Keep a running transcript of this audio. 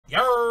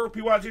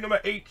PYT number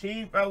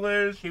 18,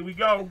 fellas. Here we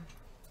go.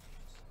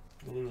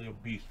 Literally a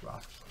beast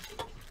box.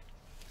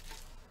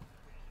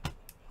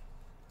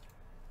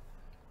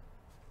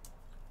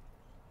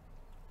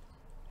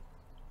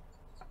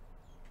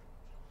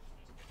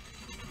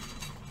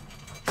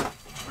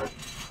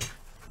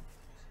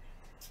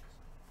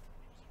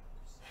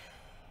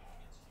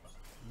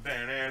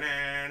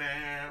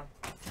 Ba-na-na-na.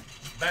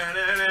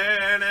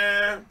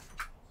 Ba-na-na-na.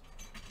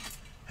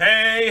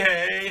 Hey,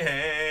 hey,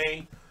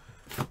 hey.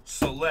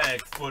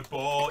 Select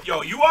football.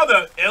 Yo, you are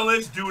the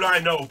illest dude I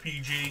know,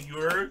 PG. You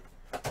heard?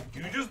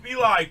 You just be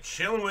like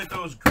chilling with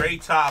those gray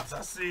tops.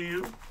 I see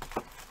you.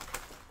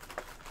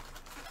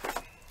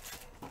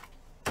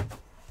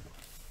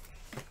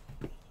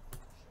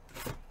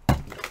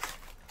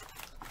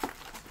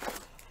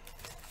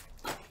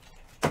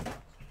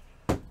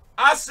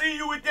 I see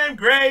you with them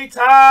gray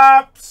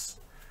tops.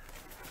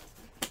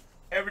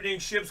 Everything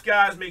ships,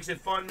 guys. Makes it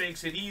fun,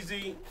 makes it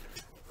easy.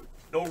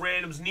 No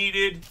randoms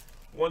needed.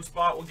 One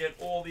spot will get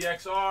all the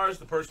XRs.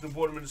 The person who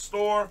bought them in the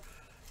store.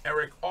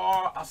 Eric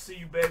R. I see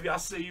you, baby. I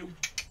see you.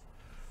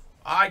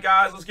 All right,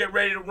 guys. Let's get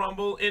ready to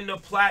rumble in the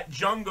plat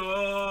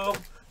jungle.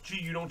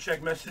 Gee, you don't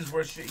check messages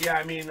worth shit. Yeah,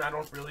 I mean, I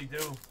don't really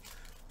do.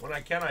 When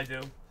I can, I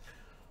do.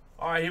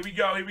 All right, here we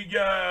go. Here we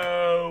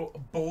go.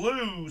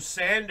 Blue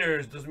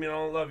Sanders. Doesn't mean I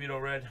don't love you, though,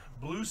 Red.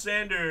 Blue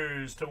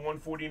Sanders to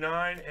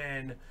 149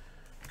 and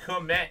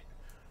Komet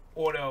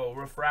auto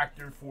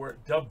refractor for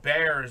the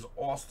Bears.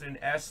 Austin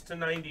S to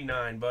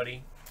 99,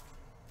 buddy.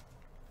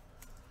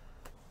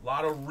 A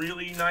lot of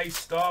really nice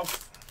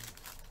stuff.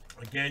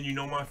 Again, you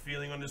know my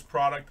feeling on this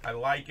product. I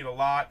like it a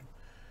lot.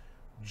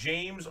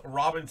 James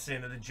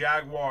Robinson of the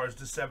Jaguars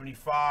to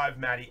 75.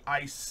 Matty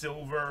Ice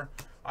Silver.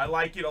 I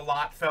like it a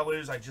lot,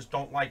 fellas. I just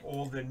don't like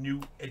all the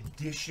new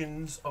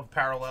additions of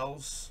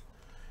parallels.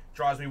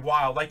 Drives me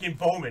wild. Like in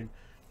Bowman.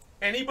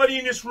 Anybody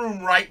in this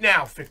room right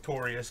now,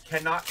 Victorious,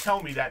 cannot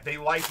tell me that they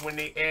like when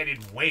they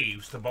added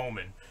waves to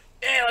Bowman.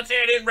 Yeah, let's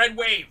add in red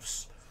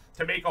waves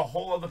to make a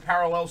whole other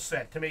parallel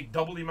set, to make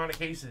double the amount of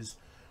cases.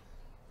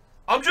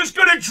 I'm just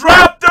going to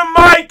drop the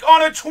mic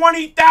on a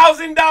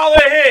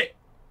 $20,000 hit.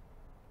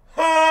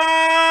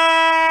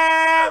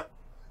 Huh?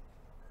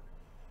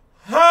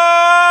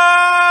 Huh?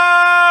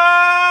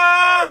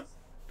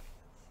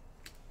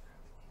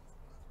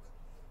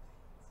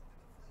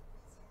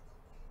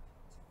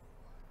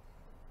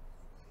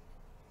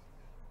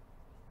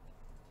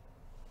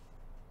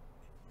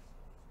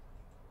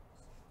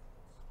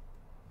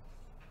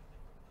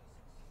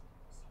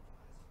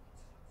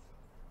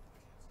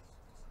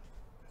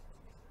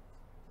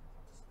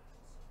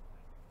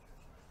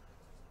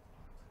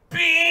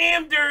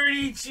 Bam,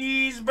 dirty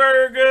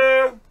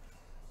cheeseburger.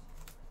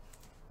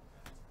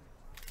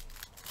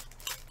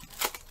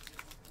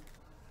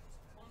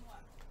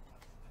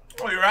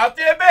 Oh, you're out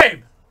there,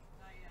 babe?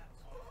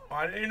 Oh,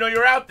 I didn't even know you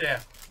were out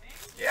there.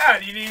 Yeah,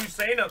 you didn't even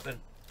say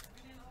nothing.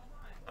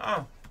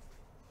 Oh.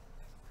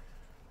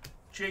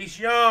 Chase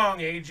Young,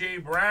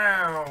 AJ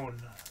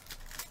Brown.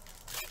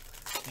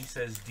 He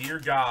says, Dear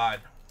God.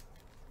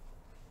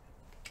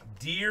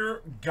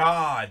 Dear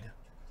God.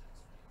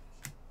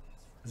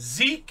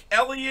 Zeke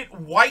Elliott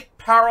white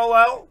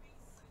parallel.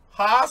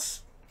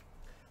 Haas.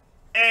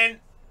 And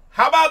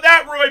how about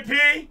that, Roy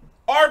P?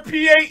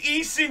 RPA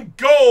Eason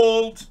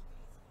gold.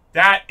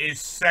 That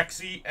is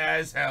sexy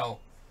as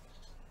hell.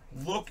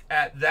 Look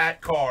at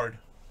that card.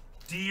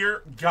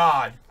 Dear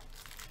God.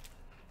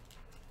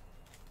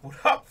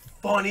 What up,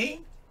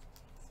 funny?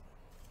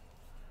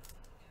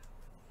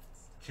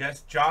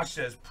 Josh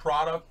says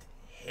product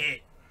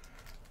hit.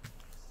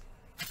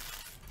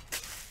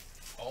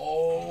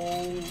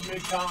 Oh,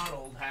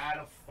 McDonald had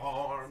a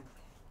farm.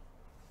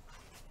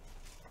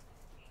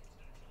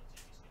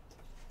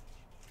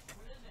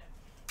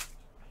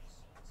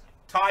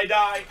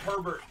 Tie-dye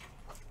Herbert.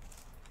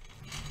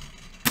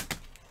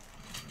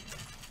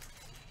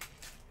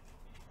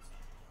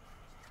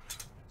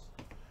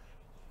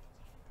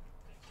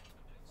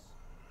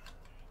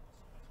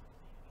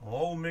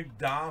 Oh,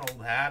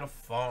 McDonald had a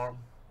farm.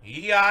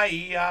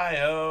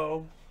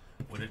 E-I-E-I-O.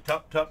 With a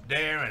tup-tup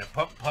there and a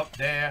pup-pup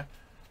there.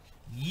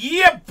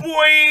 Yeah,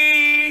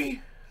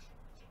 boy!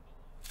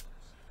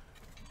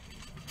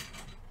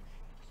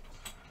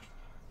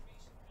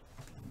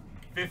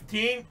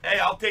 $15? Hey,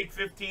 I'll take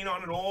 15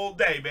 on it all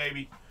day,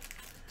 baby.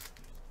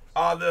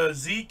 The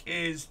Zeke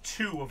is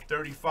 2 of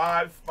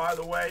 35, by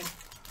the way.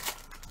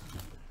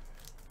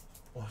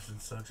 Austin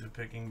sucks at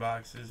picking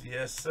boxes.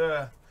 Yes,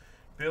 sir.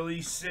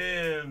 Billy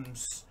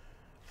Sims.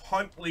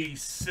 Huntley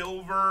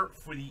Silver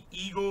for the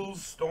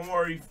Eagles. Don't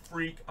worry,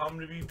 freak. I'm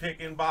going to be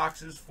picking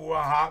boxes for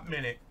a hot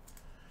minute.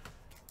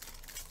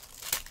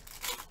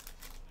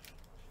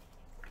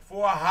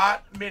 For a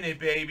hot minute,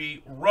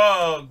 baby.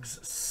 Ruggs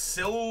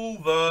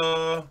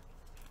Silver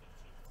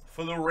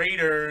for the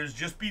Raiders.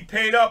 Just be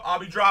paid up. I'll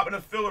be dropping a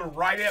filler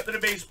right after the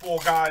baseball,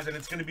 guys, and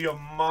it's going to be a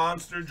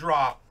monster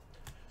drop.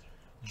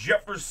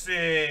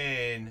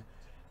 Jefferson,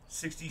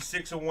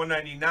 66 of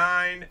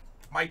 199.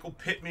 Michael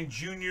Pittman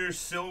Jr.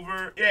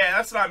 Silver. Yeah,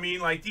 that's what I mean.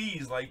 Like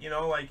these. Like, you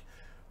know, like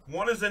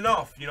One is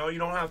enough, you know. You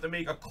don't have to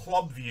make a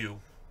club view.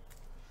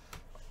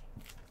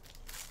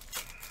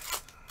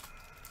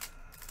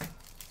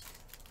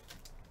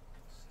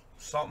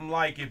 Something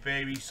like it,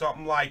 baby.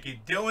 Something like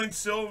it. Dylan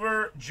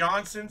Silver,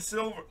 Johnson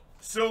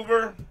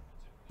Silver.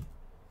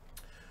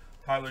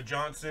 Tyler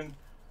Johnson.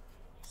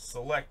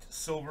 Select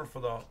silver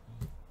for the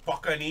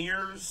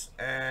Buccaneers.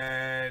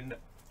 And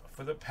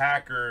for the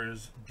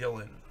Packers,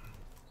 Dylan.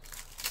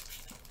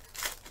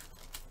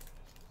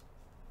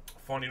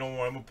 Funny, don't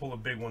worry. I'm going to pull a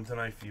big one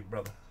tonight for you,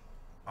 brother.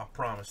 I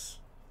promise.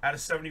 Out of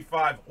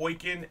 75,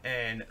 Oiken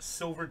and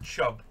Silver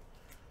Chubb.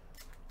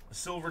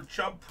 Silver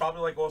Chubb,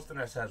 probably like Austin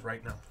S has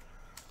right now.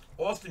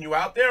 Austin, you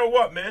out there or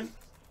what, man?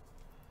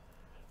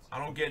 I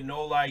don't get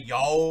no like,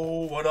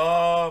 yo, what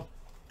up?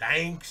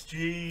 Thanks,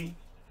 G.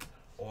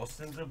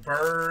 Austin's a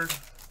bird.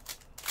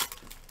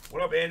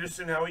 What up,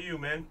 Anderson? How are you,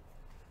 man?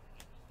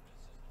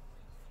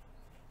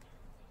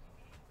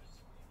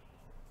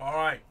 All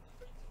right.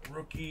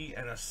 Rookie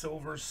and a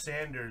silver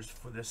Sanders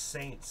for the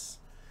Saints.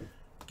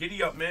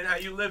 Giddy up, man. How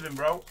you living,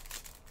 bro?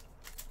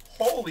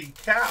 Holy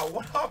cow.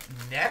 What up,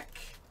 Neck?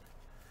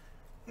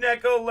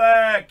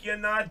 Neckolek, you're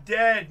not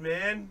dead,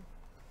 man.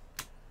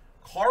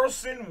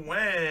 Carson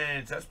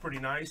Wentz. That's pretty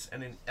nice.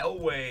 And an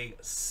Elway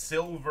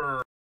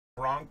silver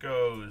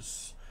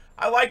Broncos.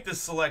 I like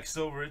this select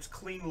silver. It's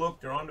clean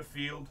look. They're on the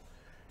field.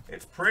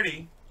 It's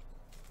pretty.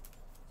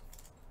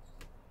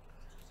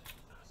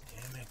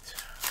 Damn it.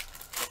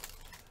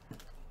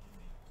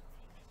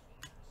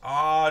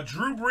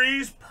 Drew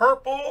Brees,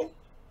 purple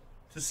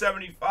to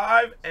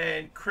 75.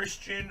 And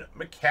Christian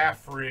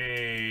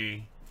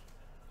McCaffrey.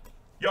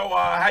 Yo,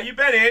 how you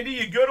been, Andy?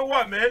 You good or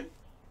what, man?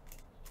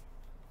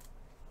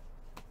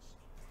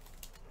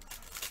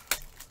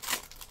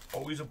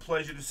 Always a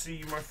pleasure to see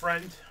you, my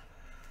friend.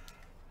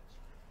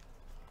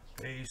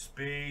 Base.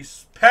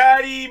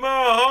 Patty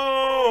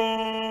Mahomes.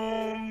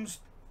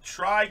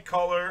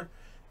 Tricolor.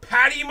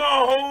 Patty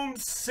Mahomes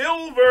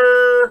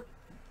silver.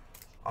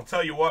 I'll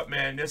tell you what,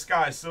 man. This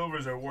guy's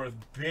silvers are worth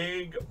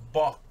big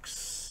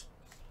bucks.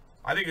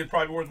 I think it's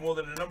probably worth more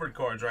than the numbered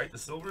cards, right? The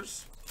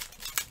silvers.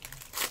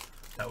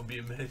 That would be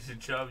a Mr.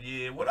 Chubb.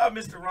 Yeah. What up,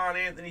 Mr. Ron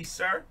Anthony,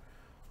 sir?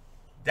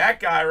 That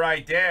guy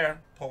right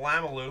there.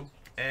 Palamalu.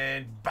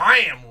 And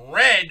bam,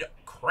 red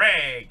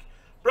Craig.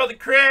 Brother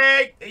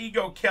Craig. There you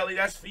go, Kelly.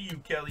 That's for you,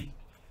 Kelly.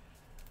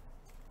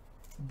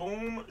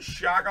 Boom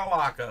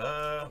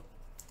shakalaka.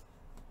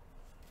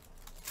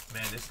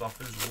 Man, this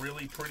stuff is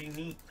really pretty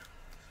neat.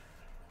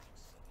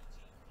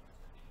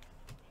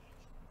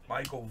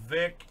 Michael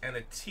Vick and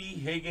a T.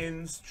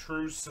 Higgins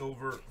true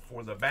silver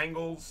for the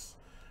Bengals.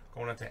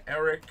 Going out to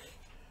Eric.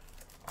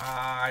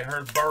 I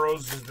heard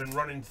Burrows has been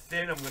running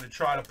thin. I'm going to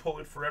try to pull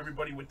it for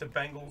everybody with the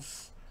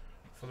Bengals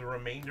for the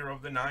remainder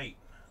of the night.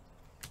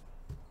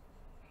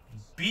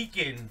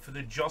 Beacon for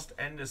the just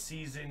end of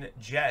season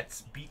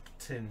Jets.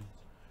 Beacon.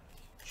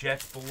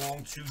 Jets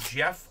belong to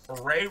Jeff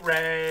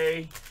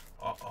Ray.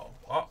 Uh-oh.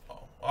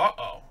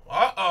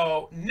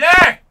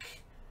 Neck!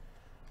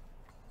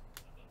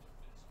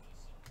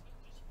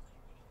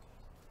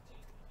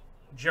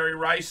 Jerry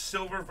Rice,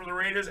 silver for the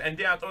Raiders. And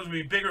down, those would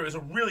be bigger. It was a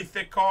really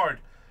thick card.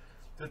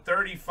 The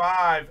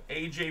 35,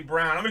 A.J.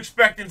 Brown. I'm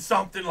expecting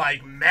something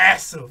like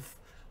massive.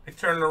 I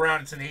turn it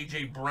around, it's an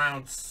A.J.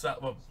 Brown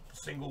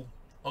single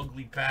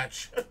ugly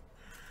patch.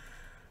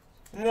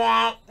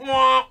 Wah,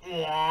 wah,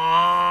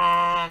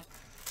 wah.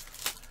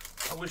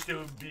 I wish there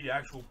would be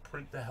actual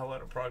print the hell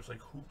out of products like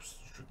hoops,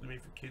 strictly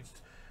made for kids.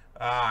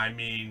 I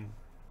mean,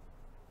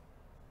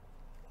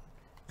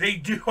 they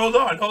do. Hold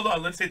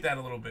on. Let's hit that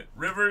a little bit.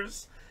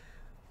 Rivers.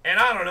 And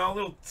I don't know, a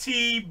little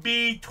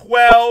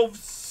TB12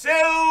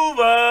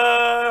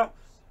 silver.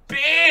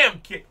 Bam,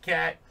 Kit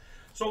Kat.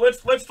 So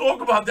let's talk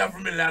about that for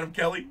a minute, Adam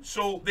Kelly.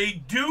 So they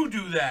do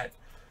that.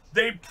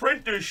 They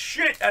print the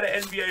shit out of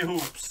NBA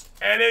hoops.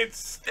 And it's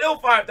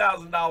still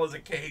 $5,000 a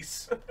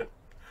case.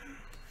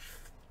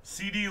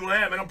 CD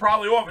Lamb. And I'm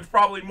probably off. It's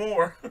probably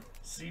more.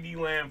 CD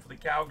Lamb for the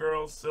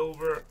Cowgirls,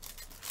 silver.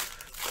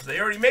 They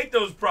already make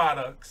those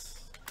products.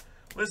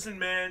 Listen,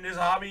 man, this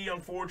hobby,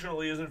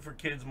 unfortunately, isn't for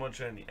kids much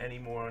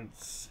anymore.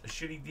 It's a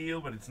shitty deal,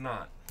 but it's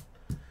not.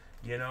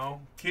 You know?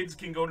 Kids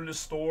can go to the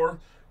store,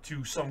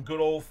 to some good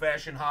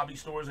old-fashioned hobby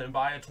stores, and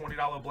buy a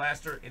 $20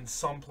 blaster. In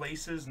some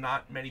places,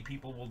 not many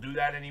people will do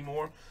that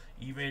anymore.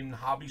 Even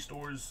hobby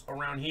stores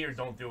around here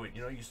don't do it.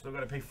 You know, you still got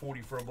to pay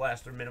 $40 for a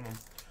blaster minimum.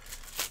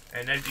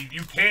 And then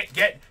you can't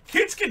get...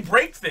 Kids can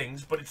break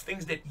things, but it's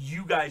things that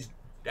you guys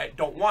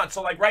don't want.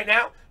 So, like, right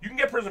now, you can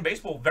get Prism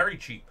Baseball very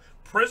cheap.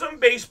 Prism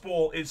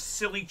Baseball is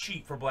silly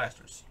cheap for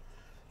blasters.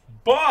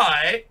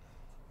 But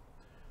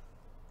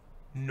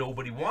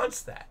nobody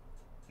wants that.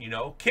 You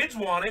know? Kids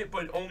want it,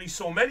 but only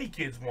so many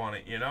kids want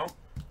it, you know?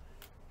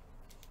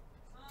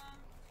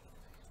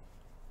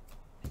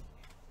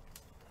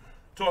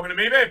 Talking to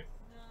me, babe?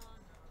 No.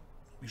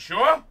 You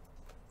sure?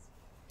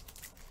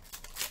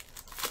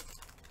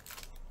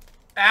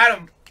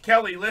 Adam,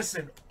 Kelly,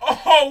 listen.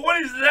 Oh,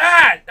 what is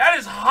that? That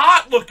is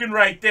hot looking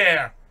right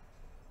there.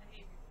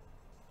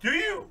 Do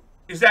you?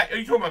 Are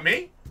you talking about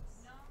me?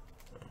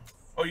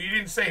 No. Oh, you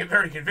didn't say it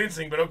very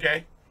convincing, but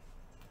okay.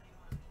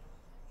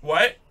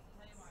 What?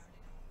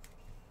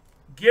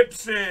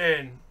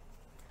 Gibson.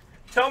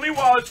 Tell me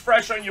while it's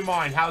fresh on your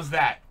mind. How's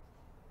that?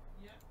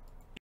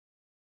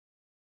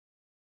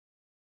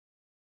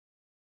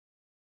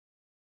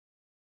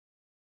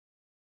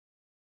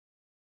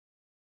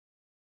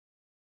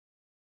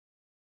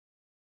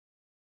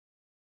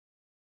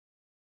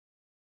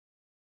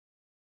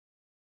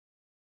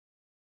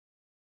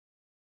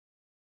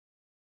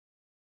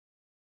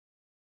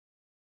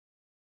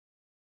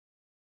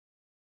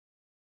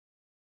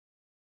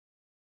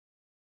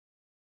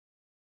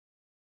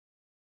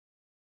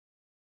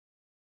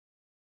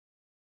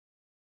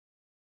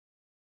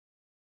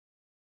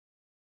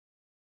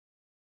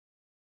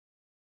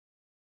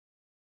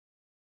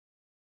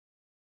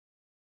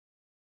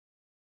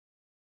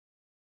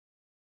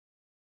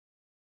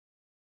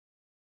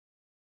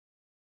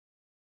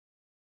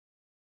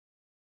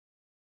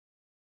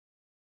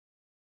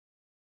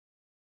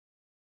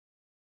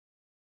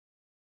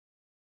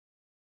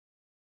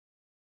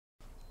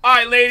 All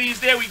right,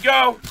 ladies, there we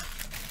go.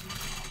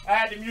 I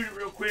had to mute it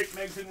real quick.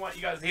 Megs didn't want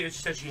you guys to hate it.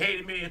 She said she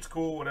hated me. It's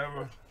cool,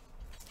 whatever.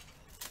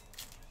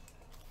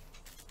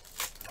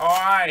 All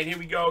right, here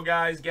we go,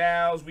 guys,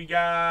 gals. We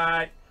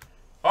got...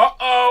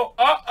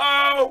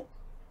 Uh-oh.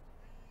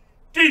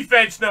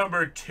 Defense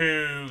number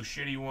 2.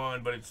 Shitty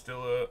one, but it's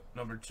still a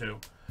number 2.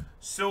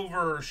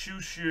 Silver,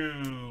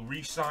 Shoo,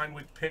 re-signed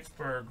with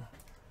Pittsburgh.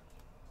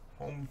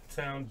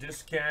 Hometown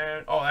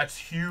discount. Oh, that's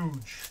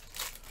huge.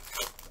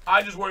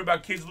 I just worry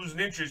about kids losing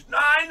interest. Nah,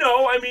 I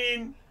know. I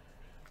mean,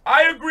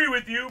 I agree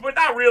with you, but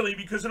not really,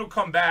 because it'll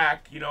come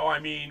back. You know,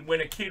 I mean,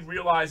 when a kid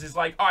realizes,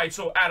 like, all right,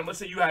 so Adam, let's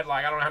say you had,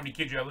 like, I don't know how many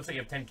kids you have. Let's say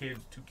you have 10 kids,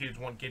 2 kids,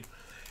 1 kid.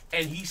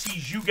 And he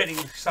sees you getting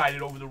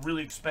excited over the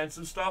really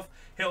expensive stuff.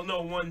 He'll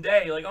know one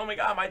day, like, oh my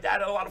God, my dad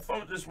had a lot of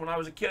fun with this when I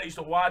was a kid. I used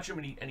to watch him,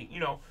 and he you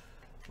know,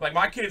 like,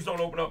 my kids don't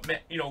open up,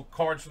 you know,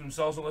 cards for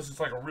themselves unless it's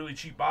like a really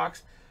cheap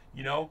box,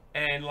 you know,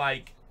 and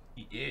like,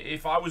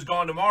 if I was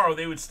gone tomorrow,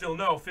 they would still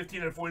know.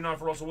 15 and 49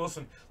 for Russell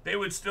Wilson. They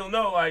would still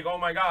know, like, oh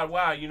my God,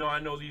 wow, you know, I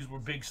know these were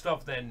big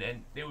stuff then,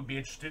 and they would be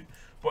interested.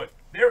 But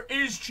there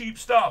is cheap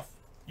stuff.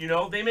 You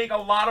know, they make a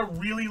lot of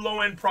really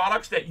low-end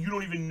products that you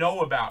don't even know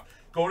about.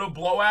 Go to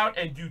Blowout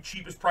and do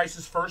cheapest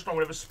prices first on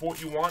whatever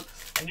sport you want,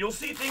 and you'll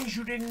see things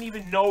you didn't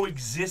even know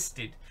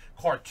existed.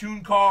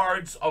 Cartoon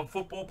cards of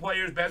football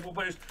players, basketball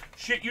players,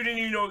 shit you didn't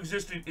even know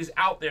existed is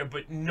out there,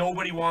 but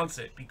nobody wants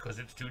it because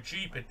it's too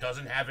cheap. It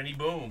doesn't have any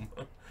boom.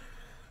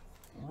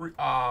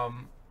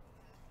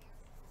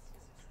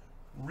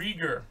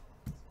 Rieger.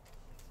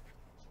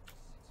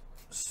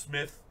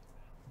 Smith.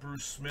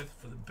 Bruce Smith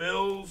for the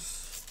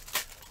Bills.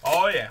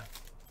 Oh, yeah.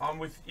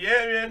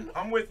 Man.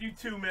 I'm with you,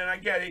 too, man. I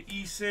get it.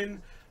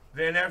 Eason,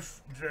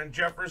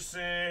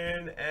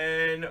 Jefferson,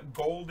 and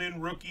Golden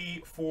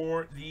rookie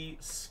for the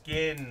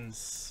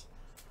Skins.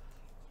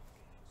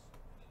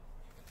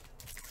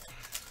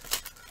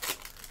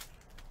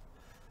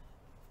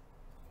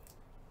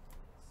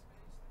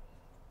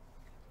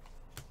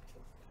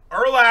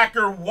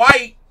 Urlacher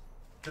white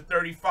to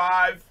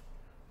 35.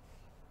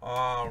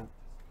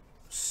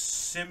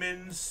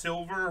 Simmons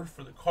silver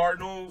for the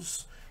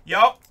Cardinals.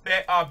 Yep,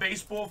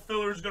 baseball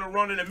filler is going to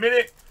run in a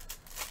minute.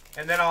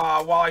 And then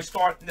while I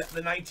start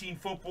the 19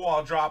 football,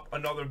 I'll drop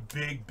another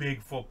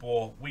big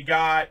football. We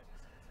got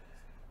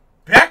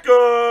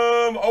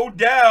Beckham,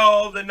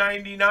 Odell, the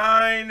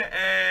 99,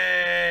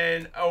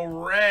 and a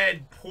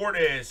red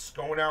Portis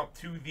going out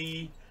to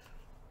the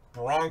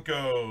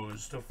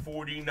Broncos to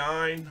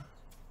 49.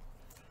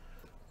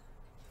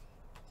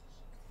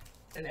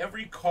 And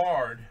every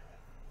card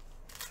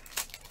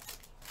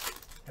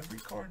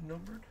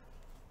numbered,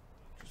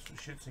 just for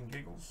shits and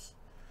giggles.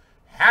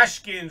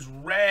 Haskins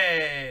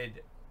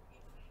red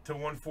to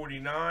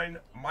 149.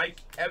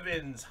 Mike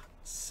Evans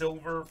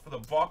silver for the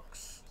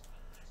Bucks,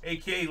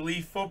 aka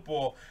Leaf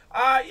football.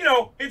 You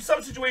know, in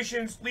some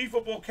situations, Leaf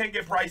football can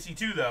get pricey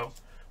too, though.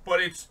 But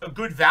it's a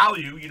good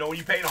value. You know, when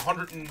you're paying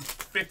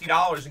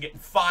 $150 and getting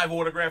 5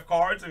 autograph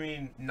cards, I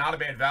mean, not a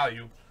bad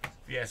value, if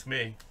you ask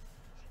me.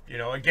 You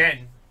know,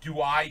 again,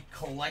 do I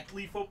collect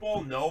Leaf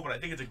football? No, but I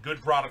think it's a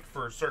good product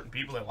for certain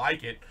people that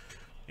like it.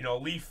 You know,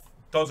 Leaf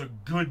does a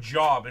good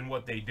job in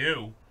what they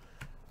do.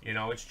 You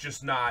know, it's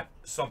just not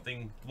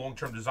something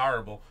long-term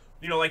desirable.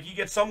 You know, like you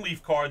get some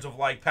Leaf cards of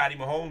like Patty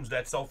Mahomes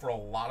that sell for a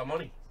lot of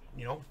money.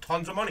 You know,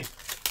 tons of money.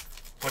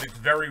 But it's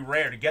very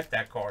rare to get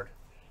that card.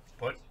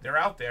 But they're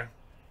out there.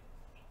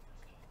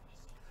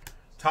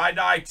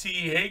 Tie-dye T.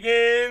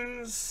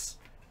 Higgins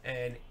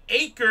and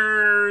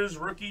Akers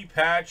rookie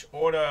patch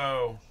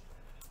auto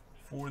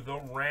for the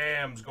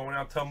Rams, going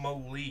out to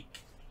Malik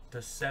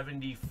to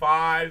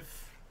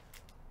 75.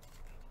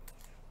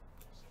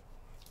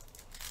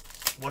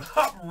 What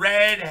up,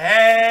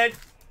 Redhead?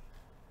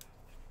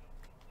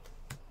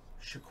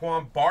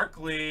 Shaquan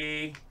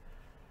Barkley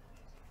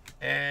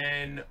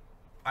and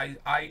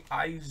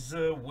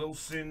Isaiah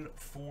Wilson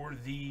for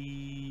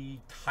the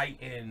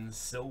Titans,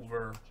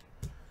 silver.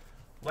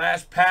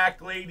 Last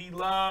pack, Lady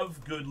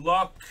Love. Good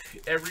luck,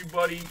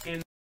 everybody in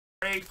the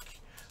break.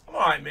 I'm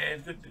all right,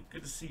 man.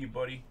 Good to see you,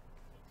 buddy.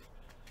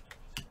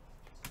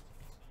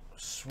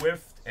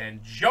 Swift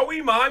and Joey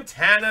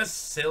Montana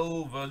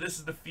Silva. This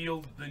is the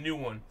field, the new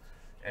one.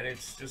 And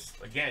it's just,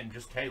 again,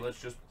 just, hey,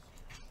 let's just,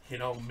 you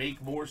know,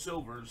 make more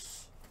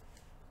silvers.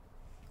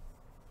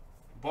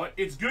 But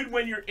it's good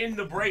when you're in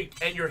the break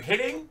and you're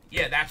hitting.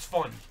 Yeah, that's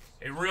fun.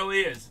 It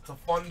really is. It's a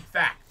fun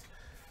fact.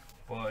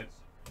 But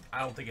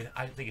I think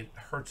it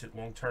hurts it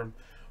long term.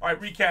 All right,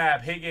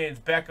 recap. Higgins,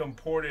 Beckham,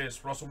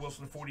 Portis, Russell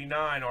Wilson,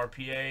 49,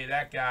 RPA,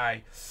 that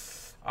guy.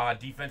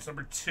 Defense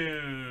number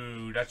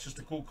 2. That's just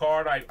a cool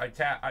card. I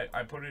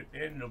put it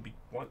in. It'll be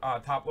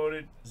top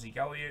loaded. Zeke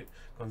Elliott,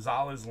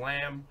 Gonzalez,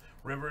 Lamb,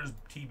 Rivers,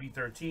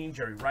 TB13,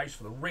 Jerry Rice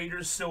for the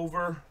Raiders,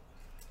 silver.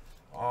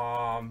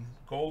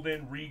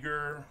 Golden,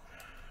 Rieger,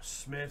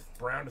 Smith,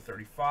 Brown to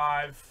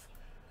 35.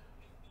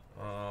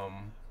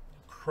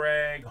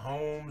 Craig,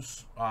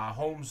 Holmes,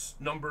 Holmes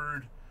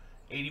numbered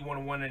 81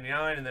 to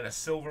 199, and then a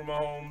silver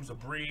Mahomes, a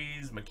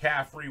Breeze,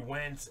 McCaffrey,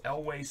 Wentz,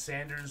 Elway,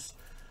 Sanders,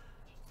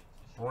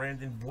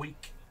 Brandon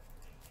Boyk,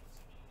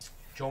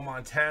 Joe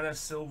Montana,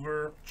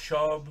 silver,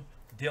 Chubb,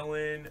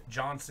 Dillon,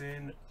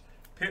 Johnson,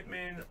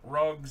 Pittman,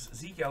 Ruggs,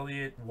 Zeke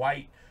Elliott,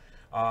 White,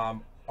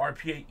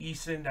 RPA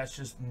Eason, that's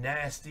just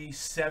nasty,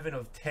 7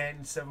 of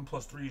 10, 7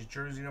 plus 3 is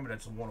jersey number,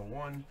 that's a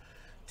 101.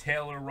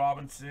 Taylor,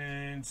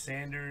 Robinson,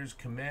 Sanders,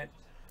 Komet,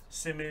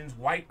 Simmons,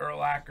 White,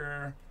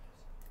 Urlacher,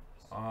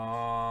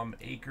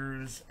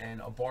 Akers,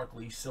 and a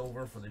Barkley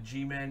silver for the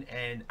G-Men.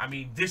 And I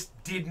mean, this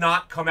did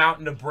not come out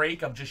in the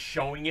break. I'm just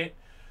showing it.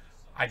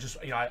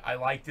 I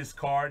like this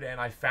card, and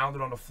I found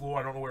it on the floor.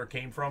 I don't know where it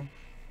came from,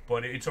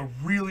 but it's a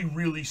really,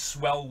 really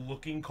swell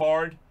looking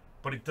card.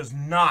 But it does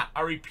not,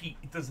 I repeat,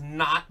 it does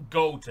not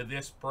go to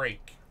this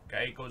break.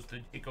 Okay,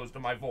 it goes to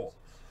my vault.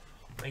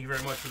 Thank you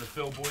very much for the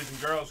fill, boys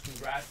and girls.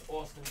 Congrats,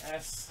 Austin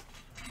S.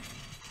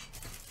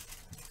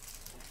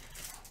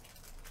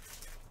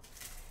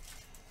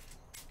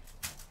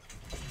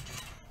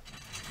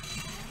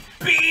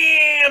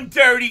 Bam!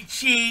 Dirty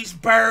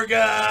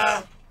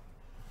cheeseburger.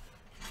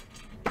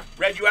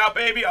 Read you out,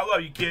 baby. I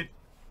love you, kid.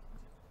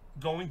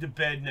 Going to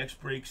bed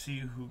next break. See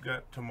who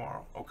got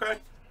tomorrow. Okay?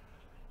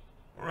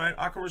 All right.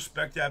 I can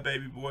respect that,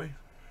 baby boy.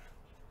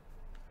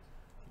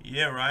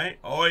 Yeah, right?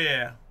 Oh,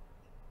 yeah.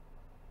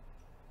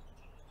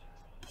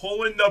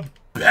 Pulling the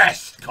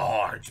best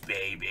cards,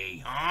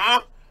 baby.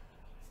 Huh?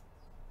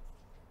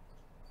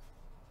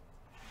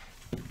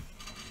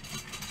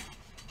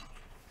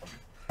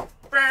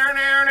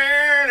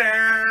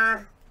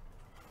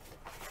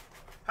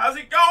 How's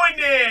it going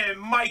there,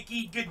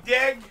 Mikey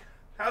Gadeg?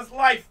 How's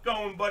life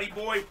going, buddy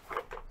boy?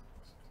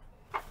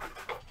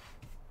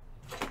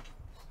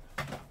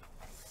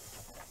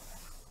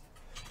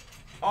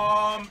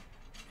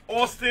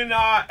 Austin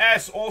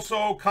S.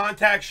 also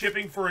contact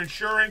shipping for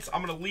insurance.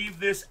 I'm going to leave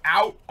this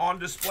out on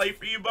display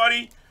for you,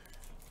 buddy.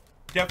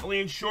 Definitely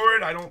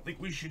insured. I don't think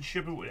we should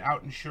ship it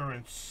without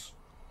insurance.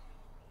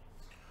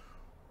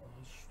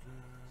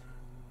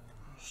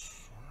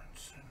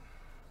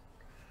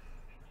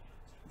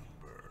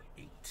 Number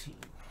 18.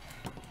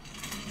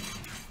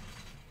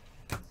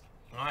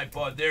 All right,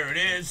 bud. There it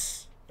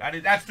is.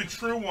 That's the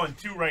true one,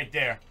 too, right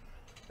there.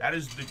 That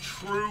is the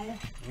true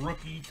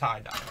rookie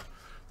tie-dye.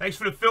 Thanks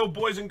for the fill,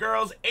 boys and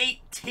girls.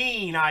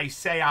 18, I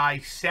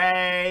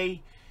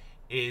say,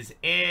 is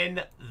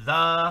in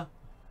the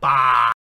box.